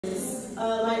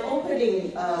my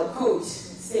opening quote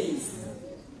says,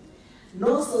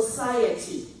 "No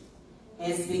society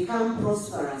has become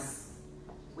prosperous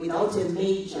without a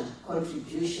major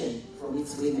contribution from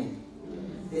its women."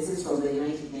 This is from the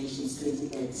United Nations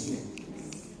 2013.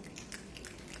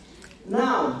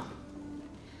 Now,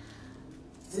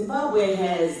 Zimbabwe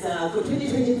has, for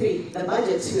 2023, the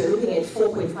budget, we're looking at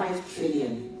 4.5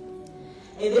 trillion.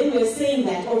 And then we're saying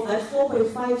that of that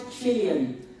 4.5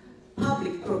 trillion,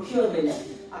 public procurement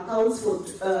accounts for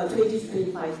 20 to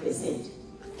 25%.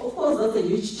 Of course, that's a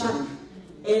huge chunk,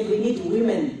 and we need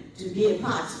women to be a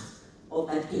part of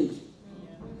that cake.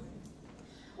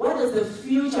 What does the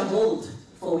future hold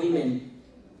for women?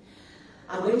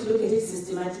 I'm going to look at it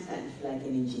systematically, like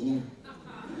an engineer.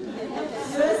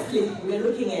 Firstly, we're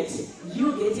looking at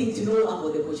you getting to know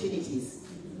about the opportunities.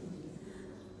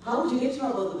 How do you get to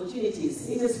know about the opportunities?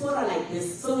 It is fora like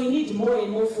this, so we need more and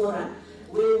more fora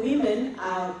where women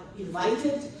are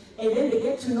invited and then they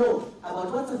get to know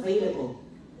about what's available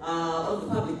on the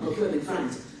public procurement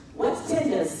front, what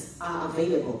tenders are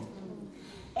available.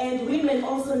 And women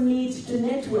also need to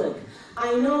network.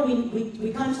 I know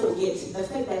we can't forget the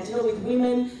fact that, you know, with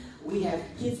women, we have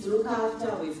kids to look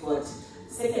after, we've got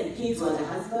second kids or the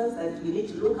husbands that we need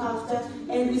to look after,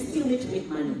 and we still need to make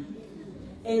money.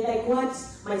 And like what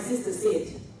my sister said,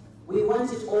 we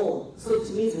want it all, so it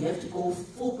means we have to go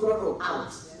full throttle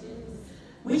out.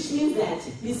 Which means that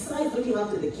besides looking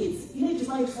after the kids, you need to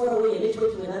find far away and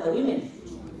network with other women.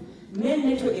 Men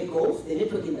network at golf, they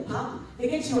network in the pub, they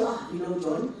get to know, you know,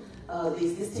 John,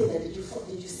 there's this tender, did you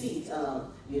see it,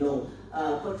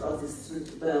 Controls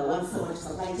wants someone to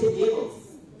supply 10 vehicles.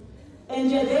 And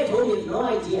you're there at home, you have no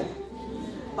idea.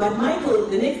 But Michael,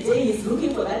 the next day, he's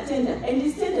looking for that tender, and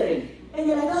he's tendering. And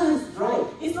you're like, oh, it's dry.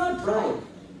 It's not dry.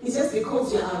 It's just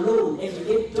because you're alone and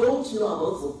you don't know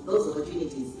about those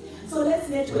opportunities. So let's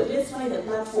network. Let's find the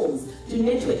platforms to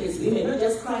network as women. Not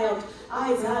just cry out,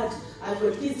 it's hard. I've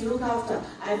got kids to look after.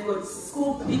 I've got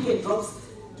school pick and drops.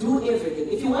 Do everything.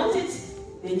 If you want it,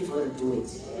 then you've got to do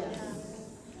it.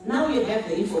 Now you have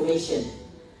the information.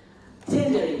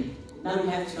 Tendering. Now you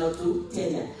have to know to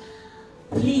tender.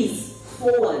 Please,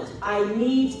 forward. I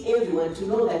need everyone to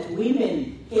know that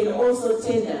women can also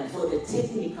tender for the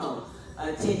technical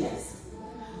tenders.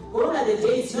 Gone are the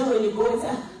days, you know, when you go and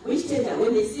say, which tender?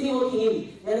 When they see me walking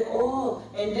in, they're like, oh,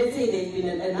 and let's say there's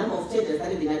been a number of tenders that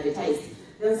have been advertised.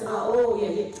 They'll say, oh, yeah,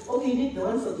 yeah. Okay, you need the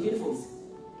one for the uniforms.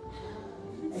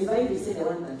 And if I even say the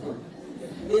one that one.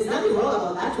 There's nothing wrong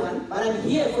about that one, but I'm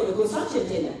here for the construction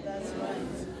tender. That's right.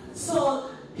 So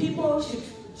people should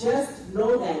just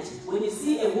know that when you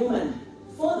see a woman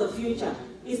for the future,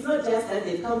 it's not just that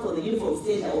they come for the uniform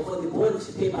tender or for the bond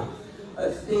paper.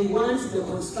 They want the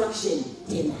construction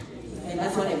tender. And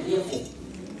that's what I'm here for.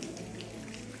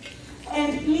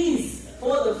 And please,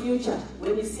 for the future,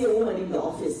 when you see a woman in the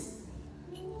office,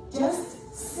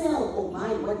 just sell or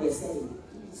buy what they're selling.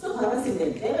 Stop harassing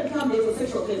them. They don't come there for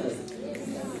sexual favors.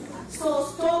 So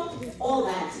stop all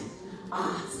that.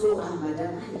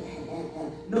 Madam.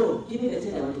 No, give me the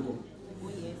tender, I want to go.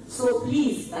 So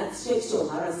please, that sexual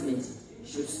harassment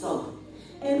should stop.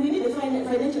 And we need the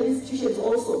financial institutions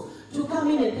also to come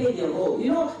in and play their role.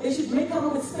 You know, they should come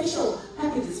up with special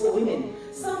packages for women.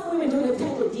 Some women don't have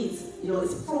title deeds. You know,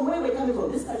 it's from where we're coming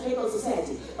from, this patriarchal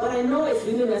society. But I know as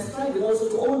women are striving also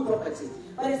to own property.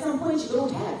 But at some point you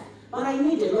don't have. But I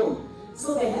need a loan.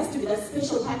 So there has to be that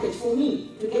special package for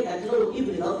me to get that loan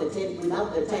even without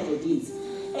the title deeds.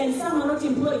 And some are not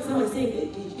employed. Someone is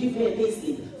saying, give me a pay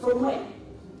slip. From where?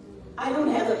 I don't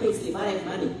have a pay slip, I have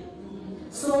money.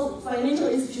 So financial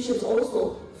institutions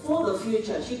also, for the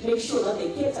future, should make sure that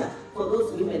they cater for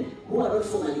those women who are not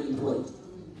formally employed.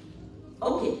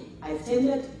 Okay, I've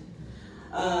tendered.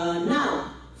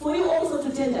 Now, for you also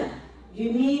to tender,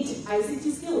 you need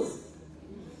ICT skills.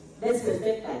 Let's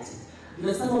perfect that. You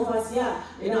know, some of us,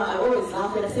 I always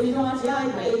laugh and I say, you know what,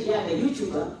 at my age, I'm a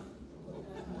YouTuber.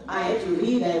 I had to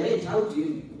read, I read how do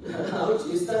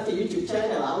you start a YouTube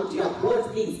channel, how do you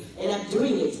upload things, and I'm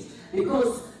doing it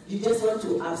because you just want to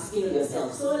upskill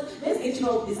yourself. So let's get to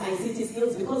know these ICT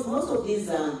skills because most of these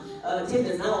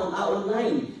tenders now are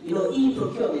online,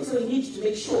 e-procurement. So you need to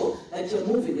make sure that you're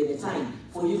moving with the time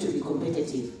for you to be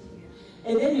competitive.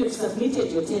 And then you've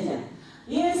submitted your tender.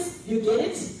 Yes, you get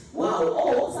it. Wow.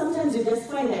 Or sometimes you just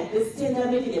find that this tender,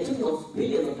 maybe they're talking of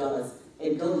billions of dollars,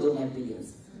 and girls don't have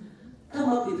billions. Come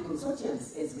up with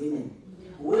consortiums as women,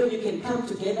 where you can come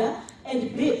together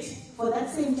and bid for that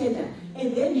same tender.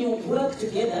 And then you work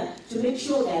together to make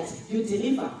sure that you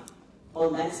deliver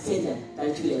on that tender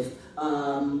that you have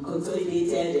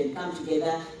consolidated and come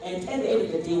together, and at the end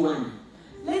of the day, won.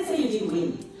 Let's say you didn't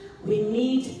win. we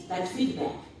need that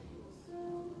feedback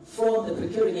from the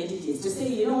procuring entities to say,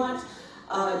 you know what,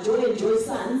 Joy and Joy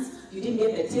Sons, you didn't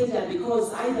get the tender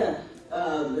because either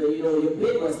your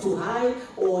bid was too high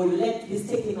or you lacked this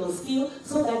technical skill,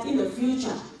 so that in the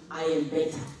future I am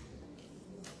better.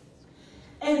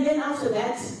 And then after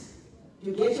that,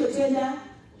 you get your tender,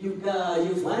 you've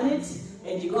won it,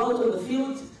 and you go out on the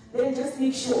field, then just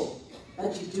make sure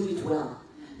that you do it well.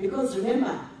 Because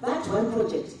remember, that one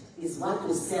project is what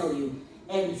will sell you.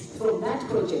 And from that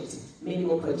project, many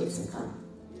more projects will come.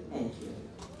 Thank you.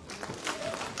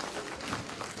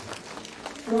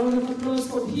 Round of applause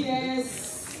for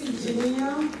PS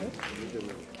Engineer.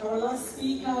 Our last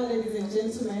speaker, ladies and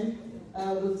gentlemen,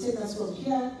 will take us from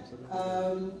here.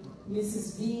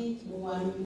 Mrs. B.